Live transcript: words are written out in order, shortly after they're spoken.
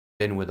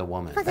been with a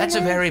woman? That's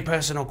a very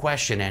personal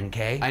question,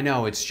 NK. I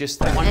know, it's just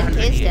that 100 NK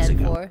years stand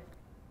ago. for?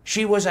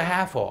 She was a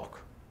half-orc.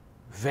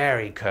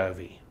 Very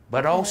curvy,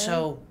 but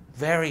also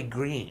very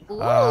green.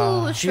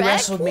 Ooh, She Shrek?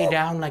 wrestled me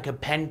down like a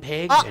pen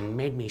pig and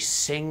made me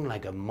sing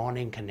like a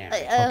morning canary.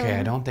 Okay,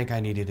 I don't think I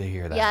needed to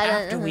hear that. Yeah,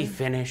 After we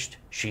finished,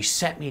 she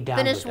set me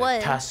down with her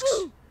what? tusks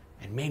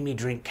and made me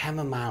drink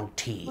chamomile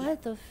tea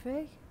What the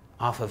frick?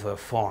 off of her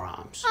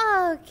forearms.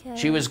 Okay.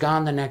 She was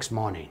gone the next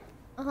morning.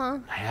 Uh-huh.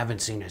 I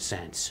haven't seen her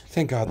since.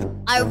 Thank God.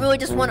 I really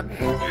just want to...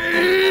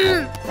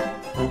 No!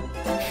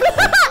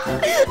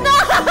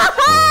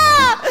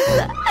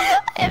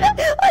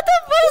 What the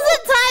fuck is the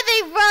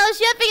timing, bro?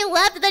 She had me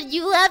left and then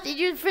you left and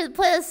you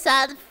play the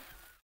sad...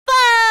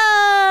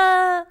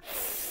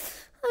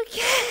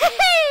 Okay.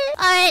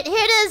 Alright,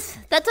 here it is.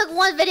 That took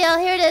one video.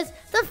 Here it is.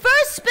 The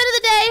first spin of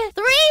the day.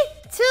 3,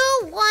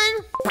 2, 1.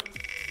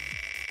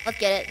 Let's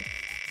get it.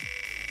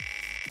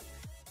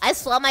 I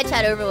swapped my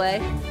chat overlay.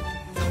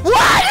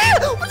 What?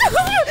 No.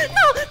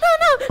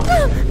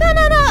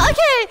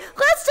 Okay,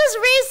 let's just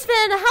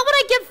respin. How about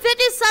I get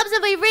 50 subs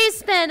if we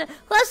respin?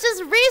 Let's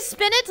just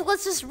respin it.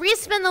 Let's just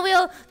respin the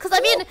wheel. Because,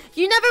 I mean,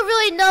 you never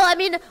really know. I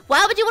mean,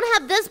 why would you want to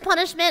have this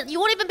punishment? You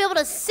won't even be able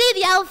to see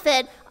the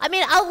outfit. I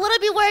mean, I'll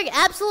literally be wearing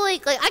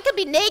absolutely, like, I could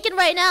be naked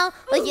right now.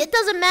 Like, it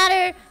doesn't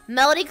matter.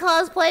 Melody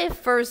cosplay,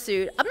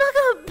 fursuit. I'm not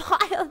going to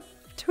buy a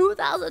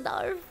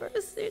 $2,000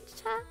 fursuit,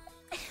 chat.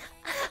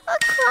 A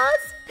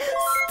class.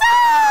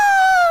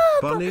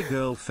 Stop! Bunny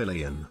girl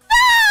Filian.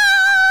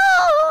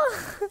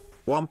 No!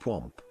 Womp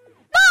womp.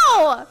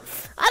 No!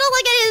 I don't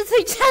like any of the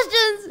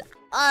suggestions.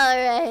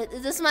 Alright,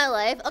 is this my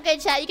life? Okay,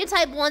 chat, you can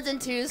type 1s and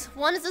 2s.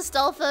 1 is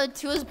Astolfo,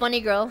 2 is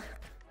Bunny Girl.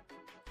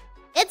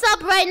 It's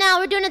up right now.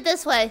 We're doing it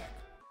this way.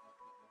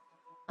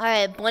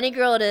 Alright, Bunny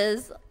Girl it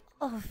is.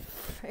 Oh,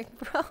 frick,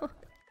 bro.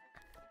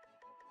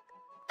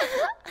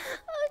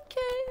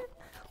 Okay.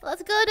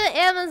 Let's go to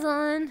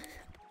Amazon.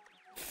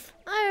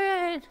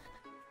 Alright.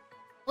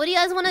 What do you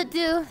guys want to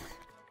do?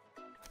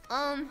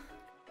 Alright.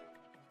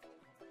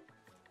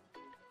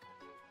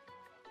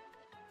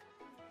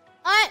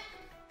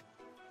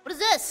 What is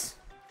this?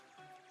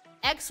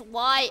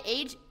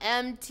 XYHMTB.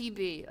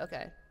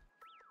 Okay.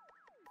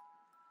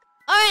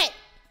 Alright.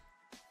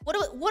 What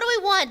do we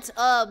want?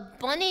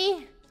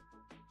 Bunny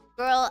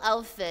girl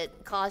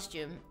outfit.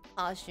 Costume.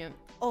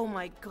 Oh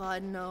my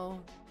god,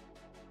 no.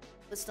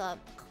 Let's stop.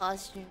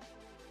 Costume.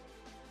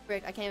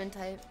 Frick, I can't even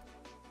type.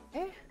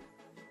 Where?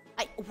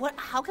 What?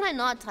 How can I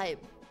not type?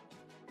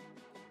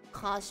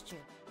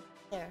 Costume.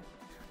 There.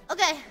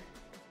 Okay.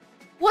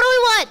 What do we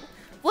want?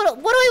 What do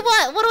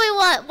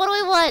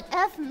we want?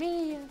 F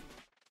me.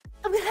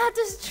 I'm gonna have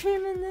to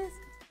stream in this.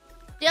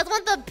 Do you guys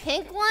want the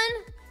pink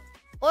one?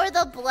 Or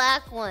the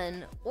black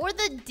one? Or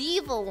the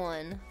diva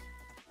one?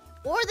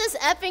 Or this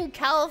effing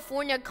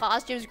California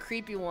costumes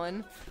creepy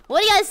one? What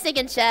do you guys think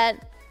in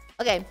chat?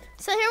 Okay,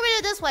 so here we do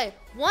it this way.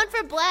 1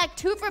 for black,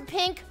 2 for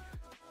pink,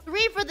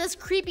 3 for this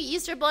creepy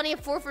Easter bunny,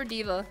 4 for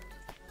diva.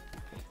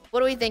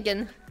 What are we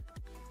thinking?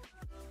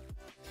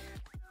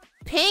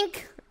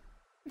 Pink.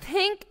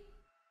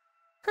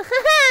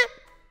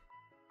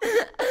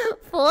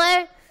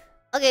 4.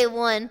 Okay,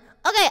 1.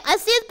 Okay, I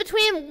see it's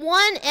between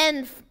 1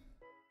 and...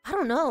 I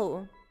don't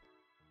know.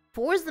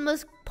 4 is the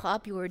most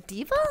popular.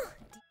 Diva?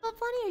 Diva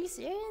bunny? Are you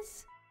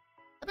serious?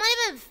 That might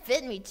even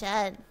fit me,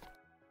 chat.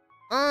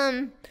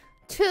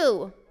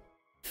 2.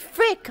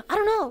 Frick, I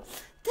don't know.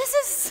 This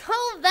is so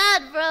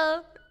bad,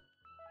 bro.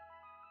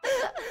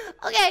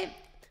 Okay,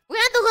 we're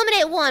gonna have to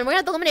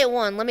eliminate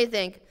one. Let me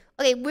think.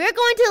 Okay, we're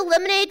going to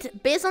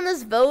eliminate, based on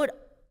this vote,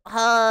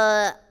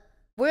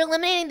 we're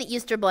eliminating the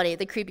Easter bunny,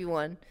 the creepy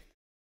one.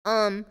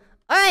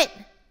 Alright.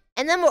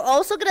 And then we're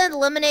also gonna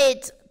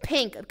eliminate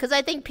pink, because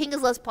I think pink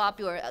is less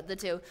popular of the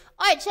two.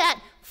 Alright, chat.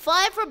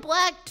 5 for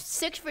black,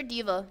 6 for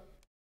diva.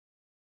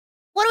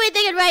 What are we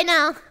thinking right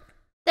now?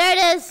 There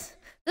it is.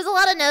 There's a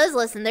lot of no's.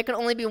 Listen, there can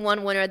only be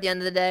one winner at the end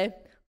of the day.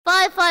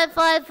 5, 5,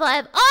 5,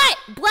 5. Alright,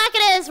 black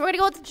it is. We're gonna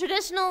go with the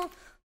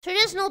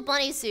traditional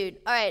bunny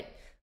suit. Alright.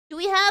 Do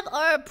we have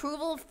our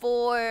approval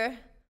for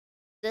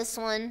this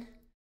one?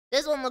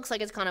 This one looks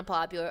like it's kind of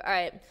popular.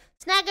 Alright.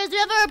 Snackers, do we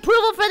have our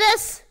approval for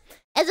this?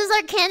 Is this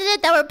our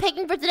candidate that we're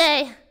picking for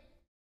today?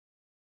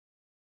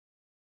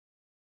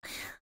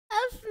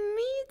 F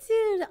me,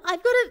 dude.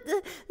 I've got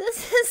to...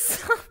 This is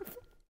so...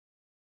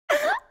 I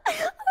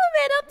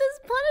made up this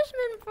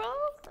punishment, bro.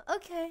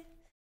 Okay.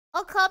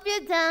 I'll copy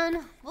it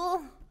down.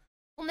 We'll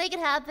make it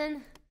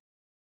happen.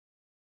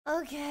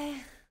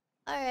 Okay.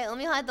 Alright, let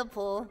me hide the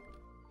poll.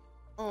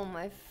 Oh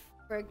my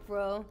frick,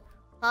 bro.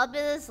 Copy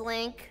this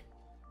link.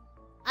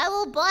 I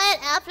will buy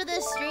it after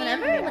this stream.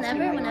 Whenever.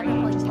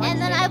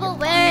 And then I will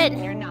wear it.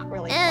 You're not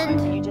really and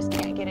fun. You just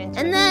can't get into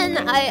and it. then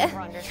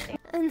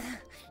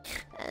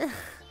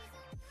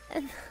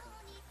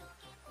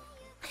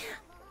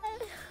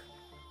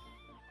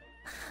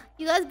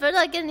you guys better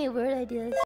not get any weird ideas.